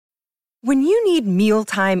When you need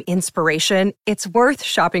mealtime inspiration, it's worth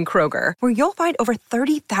shopping Kroger, where you'll find over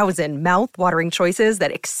 30,000 mouth-watering choices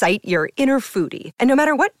that excite your inner foodie. And no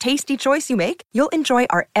matter what tasty choice you make, you'll enjoy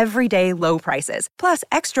our everyday low prices, plus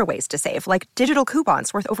extra ways to save, like digital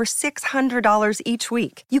coupons worth over $600 each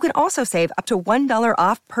week. You can also save up to $1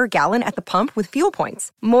 off per gallon at the pump with fuel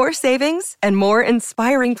points. More savings and more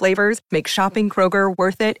inspiring flavors make shopping Kroger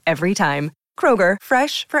worth it every time. Kroger,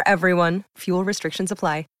 fresh for everyone. Fuel restrictions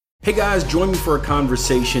apply. Hey guys, join me for a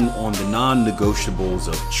conversation on the non-negotiables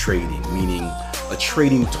of trading, meaning a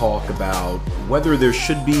trading talk about whether there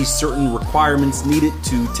should be certain requirements needed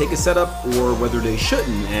to take a setup or whether they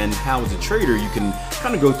shouldn't, and how as a trader you can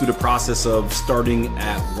kind of go through the process of starting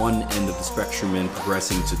at one end of the spectrum and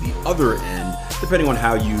progressing to the other end, depending on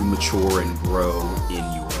how you mature and grow in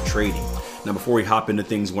your trading. Now, before we hop into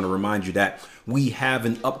things, I want to remind you that we have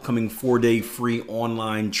an upcoming 4-day free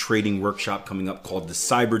online trading workshop coming up called the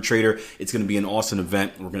Cyber Trader. It's going to be an awesome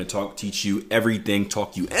event. We're going to teach you everything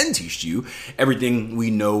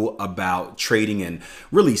we know about trading and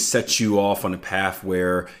really set you off on a path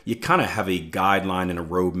where you kind of have a guideline and a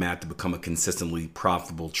roadmap to become a consistently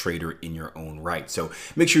profitable trader in your own right. So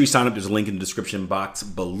make sure you sign up. There's a link in the description box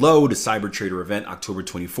below. The Cyber Trader event, October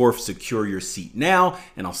 24th. Secure your seat now,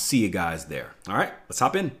 and I'll see you guys there. All right, let's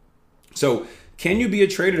hop in. So can you be a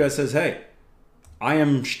trader that says, hey, I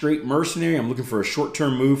am straight mercenary, I'm looking for a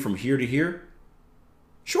short-term move from here to here?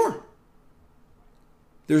 Sure.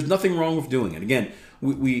 There's nothing wrong with doing it. Again,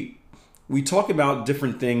 we talk about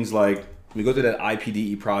different things, like we go through that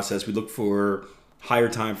IPDE process, we look for higher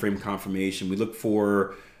time frame confirmation, we look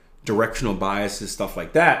for directional biases, stuff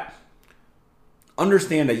like that.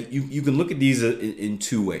 Understand that you can look at these in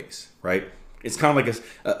two ways, right? It's kind of like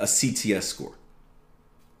a CTS score,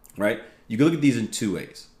 right? You can look at these in two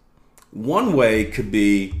ways. One way could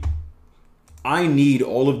be, I need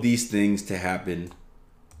all of these things to happen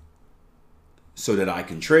so that I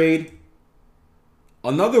can trade.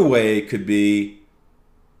 Another way could be,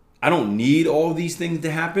 I don't need all of these things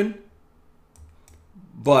to happen,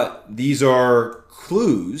 but these are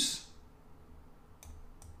clues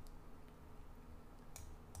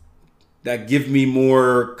that give me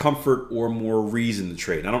more comfort or more reason to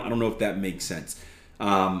trade. I don't know if that makes sense.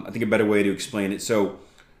 I think a better way to explain it. So,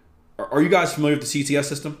 are you guys familiar with the CTS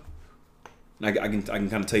system? I can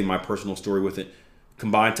kind of tell you my personal story with it.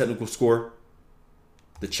 Combined technical score,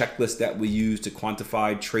 the checklist that we use to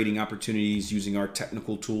quantify trading opportunities using our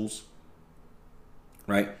technical tools,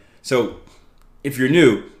 right? So, if you're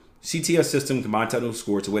new, CTS system, combined technical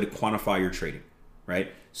score, it's a way to quantify your trading,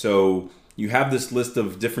 right? So you have this list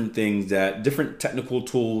of different things, that different technical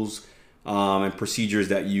tools and procedures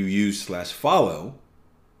that you use/follow.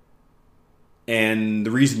 And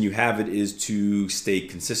the reason you have it is to stay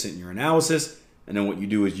consistent in your analysis. And then what you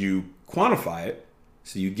do is you quantify it.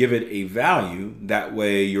 So you give it a value. That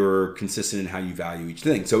way you're consistent in how you value each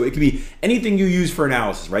thing. So it could be anything you use for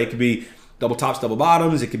analysis, right? It could be double tops, double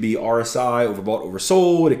bottoms. It could be RSI, overbought,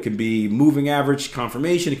 oversold. It could be moving average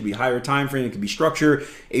confirmation. It could be higher time frame. It could be structure,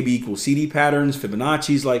 AB equals CD patterns,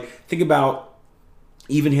 Fibonacci's. Like, think about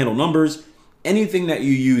even handle numbers. Anything that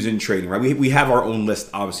you use in trading, right? We have our own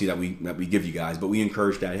list, obviously, that we give you guys, but we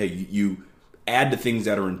encourage that, hey, you add the things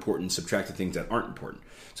that are important, subtract the things that aren't important.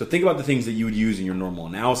 So think about the things that you would use in your normal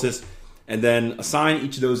analysis, and then assign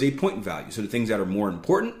each of those a point value. So the things that are more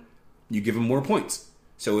important, you give them more points.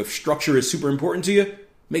 So if structure is super important to you,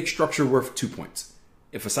 make structure worth 2 points.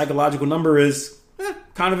 If a psychological number is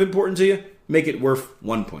kind of important to you, make it worth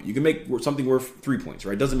 1 point. You can make something worth 3 points,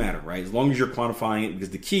 right? It doesn't matter, right? As long as you're quantifying it,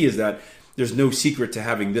 because the key is that there's no secret to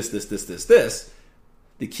having this.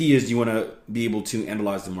 The key is you want to be able to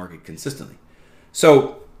analyze the market consistently.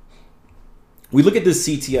 So we look at this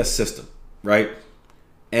CTS system, right?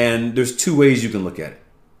 And there's two ways you can look at it.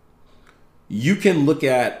 You can look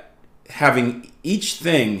at having each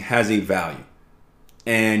thing has a value.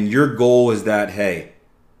 And your goal is that, hey,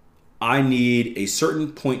 I need a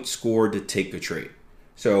certain point score to take a trade.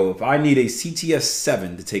 So if I need a CTS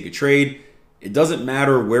 7 to take a trade, it doesn't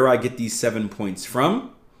matter where I get these 7 points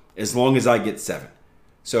from, as long as I get 7.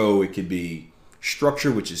 So it could be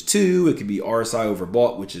structure, which is 2. It could be RSI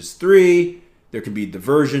overbought, which is 3. There could be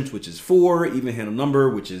divergence, which is 4. Even handle number,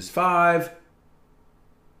 which is 5.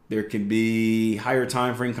 There could be higher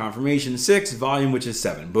time frame confirmation, 6. Volume, which is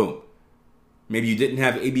 7. Boom. Maybe you didn't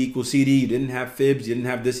have AB equals CD. You didn't have fibs. You didn't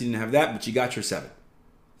have this. You didn't have that. But you got your 7.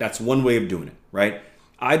 That's one way of doing it, right?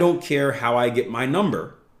 I don't care how I get my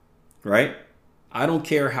number, right? I don't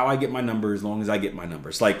care how I get my number as long as I get my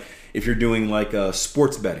numbers. Like if you're doing like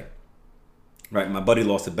sports betting, right? My buddy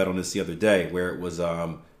lost a bet on this the other day where it was,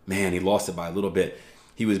 he lost it by a little bit.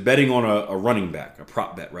 he was betting on a running back, a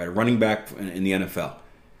prop bet, right? A running back in the NFL.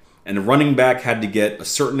 And the running back had to get a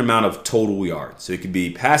certain amount of total yards. So it could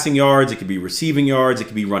be passing yards, it could be receiving yards, it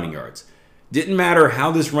could be running yards. Didn't matter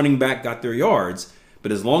how this running back got their yards,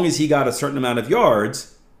 but as long as he got a certain amount of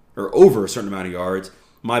yards, or over a certain amount of yards,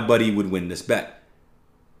 my buddy would win this bet.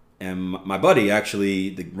 And my buddy, actually,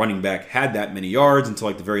 the running back, had that many yards until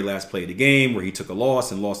like the very last play of the game where he took a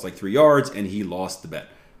loss and lost like 3 yards, and he lost the bet,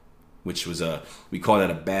 which was we call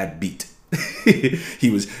that a bad beat. He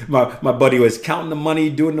was my buddy was counting the money,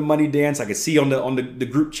 doing the money dance. I could see on the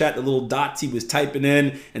group chat the little dots he was typing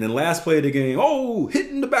in, and then last play of the game,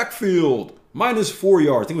 hitting the backfield, -4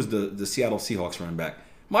 yards. I think it was the Seattle Seahawks running back,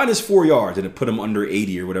 -4 yards, and it put him under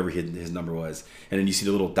 80 or whatever his number was. And then you see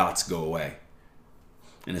the little dots go away,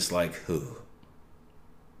 and it's like, who?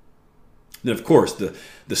 Then of course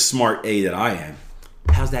the smart A that I am,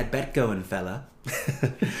 how's that bet going, fella?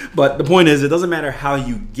 But the point is, it doesn't matter how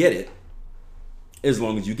you get it, as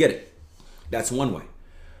long as you get it. That's one way.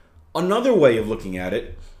 Another way of looking at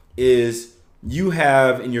it is you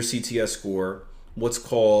have in your CTS score what's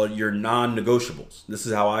called your non-negotiables. This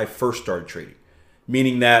is how I first started trading,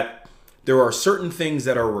 meaning that there are certain things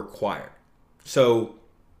that are required. So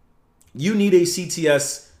you need a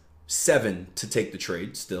CTS 7 to take the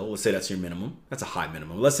trade still. Let's say that's your minimum. That's a high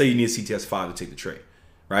minimum. Let's say you need a CTS 5 to take the trade,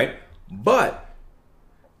 right? But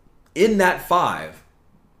in that 5,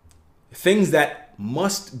 things that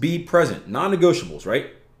must be present, non-negotiables,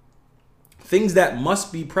 right? Things that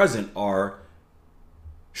must be present are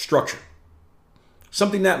structure.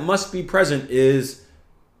 Something that must be present is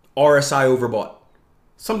RSI overbought.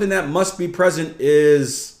 Something that must be present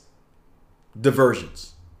is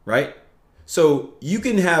diversions, right? So you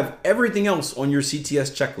can have everything else on your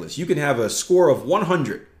CTS checklist. You can have a score of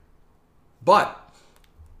 100, but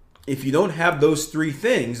if you don't have those 3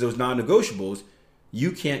 things, those non-negotiables,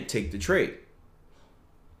 you can't take the trade.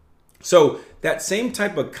 So that same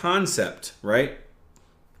type of concept, right?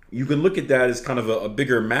 You can look at that as kind of a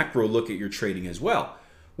bigger macro look at your trading as well,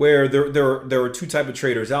 where there are 2 types of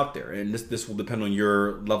traders out there, and this will depend on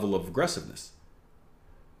your level of aggressiveness.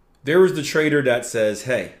 There is the trader that says,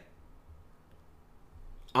 hey,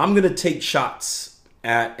 I'm going to take shots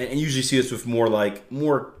at, and you usually see this with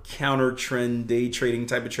more counter trend day trading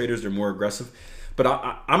type of traders. They're more aggressive, but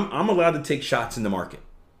I'm allowed to take shots in the market.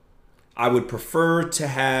 I would prefer to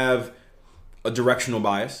have a directional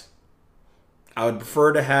bias. I would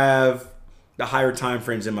prefer to have the higher time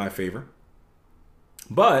frames in my favor.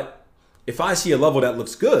 But if I see a level that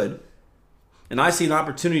looks good and I see an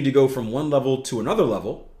opportunity to go from one level to another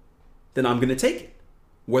level, then I'm going to take it,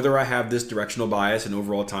 whether I have this directional bias and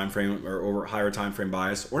overall time frame or over higher time frame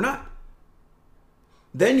bias or not.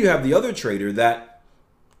 Then you have the other trader that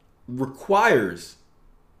requires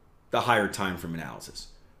the higher time frame analysis,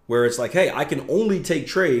 where it's like, hey, I can only take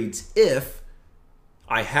trades if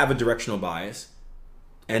I have a directional bias,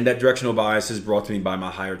 and that directional bias is brought to me by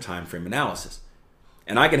my higher time frame analysis.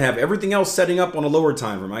 And I can have everything else setting up on a lower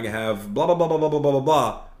time frame. I can have blah, blah, blah, blah, blah, blah, blah, blah,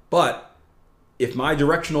 blah. But if my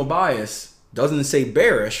directional bias doesn't say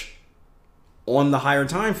bearish on the higher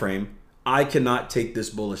time frame, I cannot take this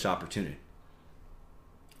bullish opportunity.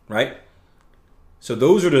 Right? So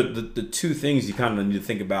those are the 2 things you kind of need to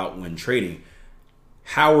think about when trading.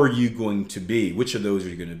 How are you going to be? Which of those are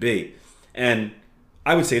you going to be? And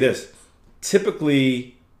I would say this.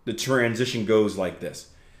 Typically, the transition goes like this.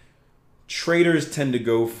 Traders tend to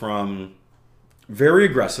go from very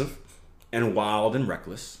aggressive and wild and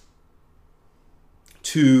reckless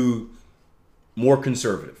to more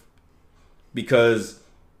conservative, because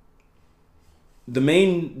the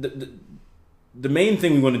main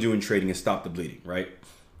thing we want to do in trading is stop the bleeding, right?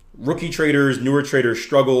 Rookie traders, newer traders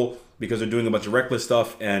struggle because they're doing a bunch of reckless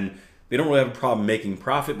stuff and they don't really have a problem making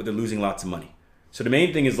profit, but they're losing lots of money. So the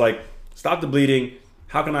main thing is like, stop the bleeding.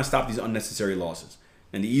 How can I stop these unnecessary losses?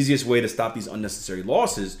 And the easiest way to stop these unnecessary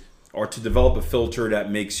losses are to develop a filter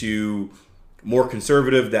that makes you more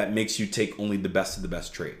conservative, that makes you take only the best of the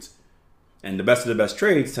best trades. And the best of the best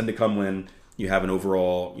trades tend to come when you have an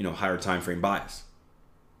overall, higher time frame bias.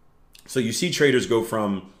 So you see traders go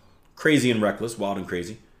from crazy and reckless, wild and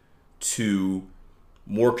crazy, to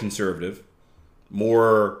more conservative,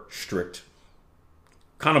 more strict,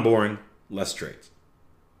 kind of boring, less trades.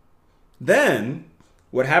 Then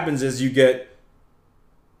what happens is you get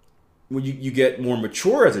more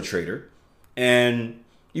mature as a trader and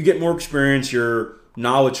you get more experience, your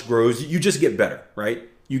knowledge grows, you just get better, right?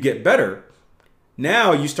 You get better.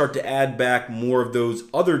 Now you start to add back more of those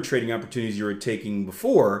other trading opportunities you were taking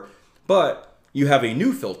before, but you have a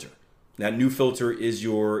new filter. That new filter is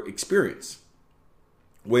your experience,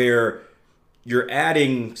 where you're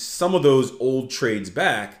adding some of those old trades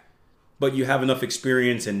back, but you have enough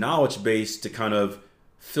experience and knowledge base to kind of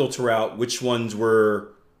filter out which ones were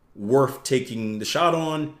worth taking the shot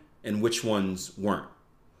on and which ones weren't.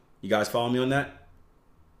 You guys follow me on that?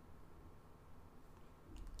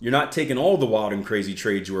 You're not taking all the wild and crazy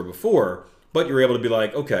trades you were before, but you're able to be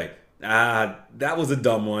like, okay, that was a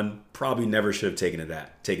dumb one. Probably never should have taken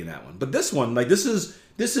that one. But this one, like this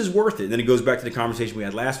is worth it. And then it goes back to the conversation we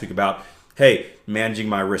had last week about, hey, managing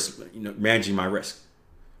my risk.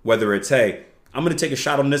 Whether it's, hey, I'm going to take a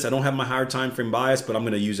shot on this. I don't have my higher time frame bias, but I'm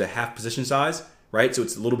going to use a half position size, right? So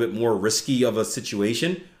it's a little bit more risky of a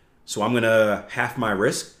situation. So I'm going to half my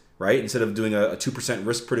risk, right? Instead of doing a 2%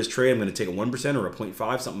 risk per this trade, I'm going to take a 1% or a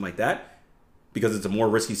 0.5, something like that, because it's a more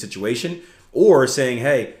risky situation. Or saying,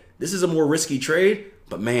 hey, this is a more risky trade,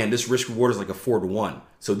 but man, this risk reward is like a 4-to-1.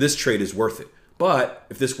 So this trade is worth it. But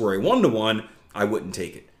if this were a 1-to-1, I wouldn't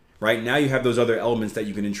take it, right? Now you have those other elements that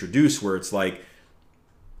you can introduce where it's like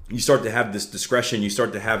you start to have this discretion. You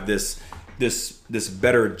start to have this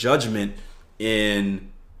better judgment in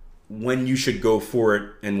when you should go for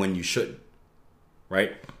it and when you shouldn't,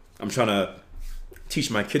 right? I'm trying to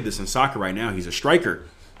teach my kid this in soccer right now. He's a striker,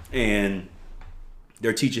 and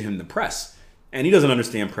they're teaching him the press. And he doesn't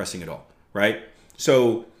understand pressing at all, right?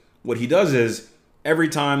 So what he does is every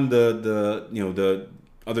time the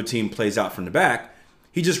other team plays out from the back,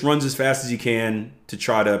 he just runs as fast as he can to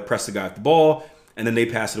try to press the guy at the ball, and then they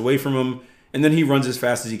pass it away from him. And then he runs as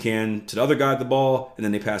fast as he can to the other guy at the ball, and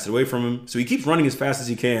then they pass it away from him. So he keeps running as fast as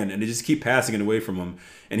he can, and they just keep passing it away from him.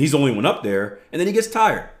 And he's the only one up there, and then he gets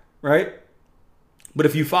tired, right? But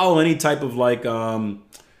if you follow any type of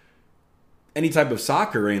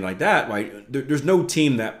soccer or anything like that, right? There's no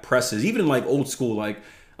team that presses, even like old school like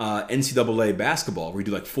NCAA basketball, where you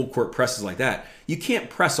do like full court presses like that. You can't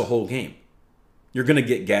press a whole game. You're gonna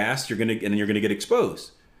get gassed. You're gonna get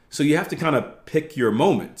exposed. So you have to kind of pick your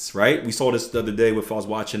moments, right? We saw this the other day I was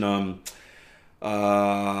watching who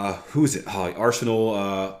is it?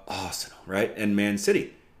 Arsenal, right? And Man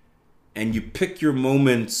City. And you pick your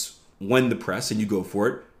moments when to press and you go for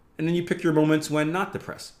it, and then you pick your moments when not to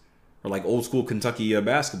press. Or like old school Kentucky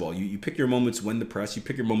basketball. You pick your moments when to press, you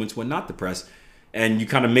pick your moments when not to press, and you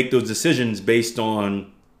kind of make those decisions based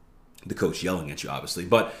on the coach yelling at you, obviously,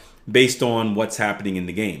 but based on what's happening in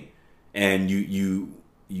the game. And you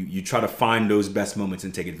try to find those best moments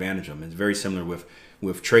and take advantage of them. It's very similar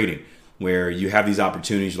with trading, where you have these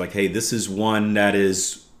opportunities like, hey, this is one that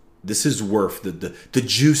is worth the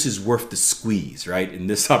juice is worth the squeeze, right? In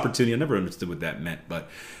this opportunity, I never understood what that meant, but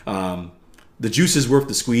the juice is worth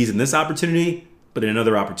the squeeze in this opportunity, but in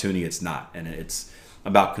another opportunity, it's not. And it's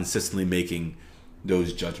about consistently making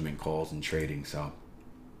those judgment calls and trading. So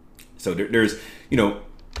there's,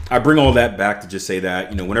 I bring all that back to just say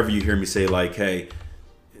that, whenever you hear me say like, hey,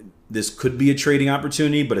 this could be a trading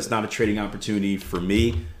opportunity, but it's not a trading opportunity for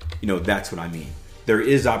me, that's what I mean. There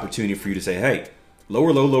is opportunity for you to say, hey,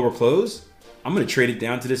 lower low, lower close, I'm going to trade it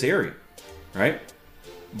down to this area, right?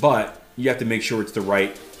 But you have to make sure it's the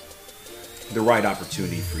right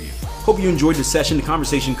opportunity for you. Hope you enjoyed this session. The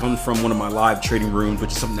conversation comes from one of my live trading rooms,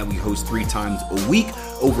 which is something that we host 3 times a week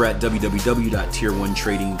over at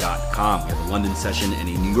www.tier1trading.com. We have a London session and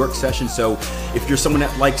a New York session. So if you're someone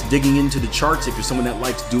that likes digging into the charts, if you're someone that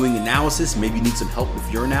likes doing analysis, maybe you need some help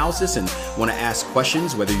with your analysis and want to ask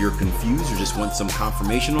questions, whether you're confused or just want some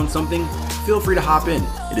confirmation on something, feel free to hop in.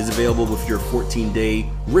 It is available with your 14-day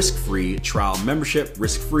risk-free trial membership.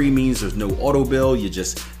 Risk-free means there's no auto bill. You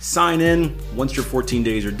just sign in. Once your 14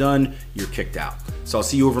 days are done, you're kicked out. So I'll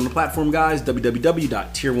see you over on the platform, guys,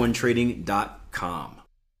 www.tier1trading.com.